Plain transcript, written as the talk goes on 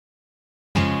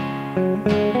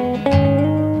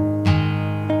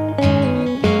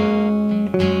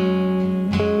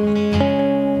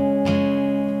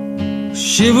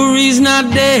Chivalry's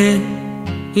not dead,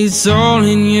 it's all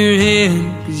in your head,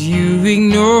 'cause you've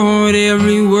ignored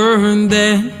every word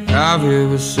that I've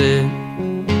ever said.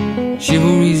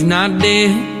 Chivalry's not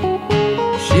dead,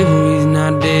 chivalry's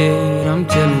not dead, I'm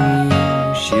telling you,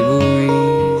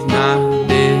 chivalry's not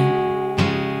dead.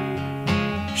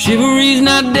 Chivalry's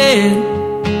not dead,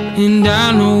 and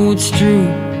I know it's true,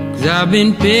 'cause I've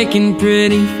been picking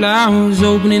pretty flowers,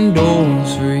 opening doors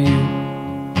for you.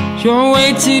 You're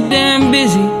way too damn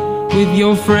busy with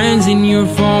your friends and your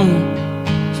phone,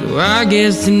 so I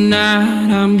guess tonight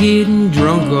I'm getting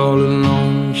drunk all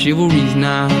alone. Chivalry's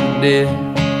not dead.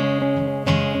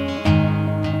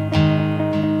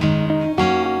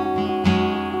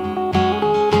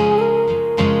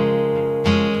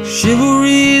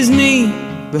 Chivalry is me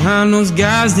behind those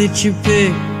guys that you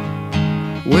pick,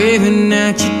 waving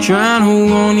at you, trying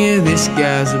to warn you this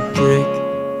guy's a prick.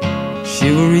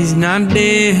 Chivalry's not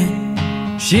dead,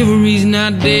 chivalry's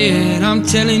not dead, I'm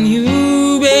telling you,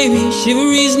 baby,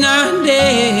 chivalry's not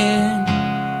dead.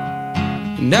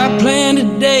 And I planned a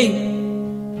date,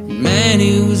 man,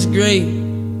 it was great.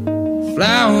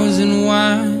 Flowers and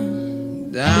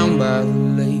wine down by the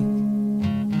lake.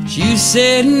 But you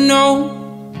said no,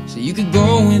 so you could go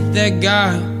with that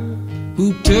guy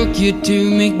who took you to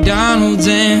McDonald's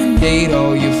and ate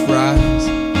all your fries.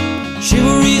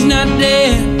 Chivalry's not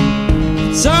dead,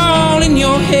 it's all in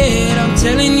your head, I'm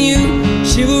telling you,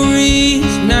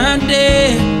 chivalry's not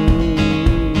dead.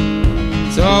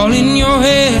 It's all in your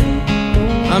head,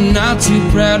 I'm not too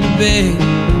proud to beg.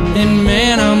 And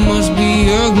man, I must be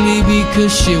ugly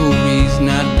because chivalry's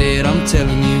not dead, I'm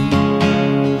telling you,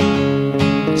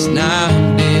 it's not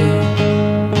dead,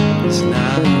 it's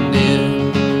not dead.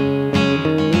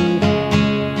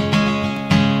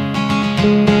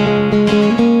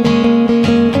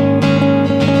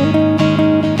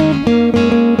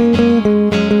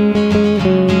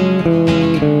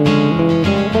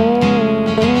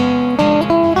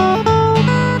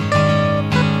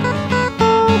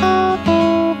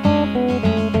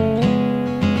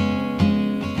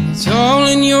 It's all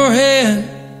in your head,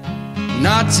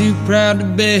 not too proud to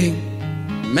beg.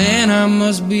 Man, I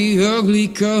must be ugly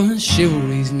 'cause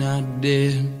chivalry's not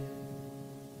dead.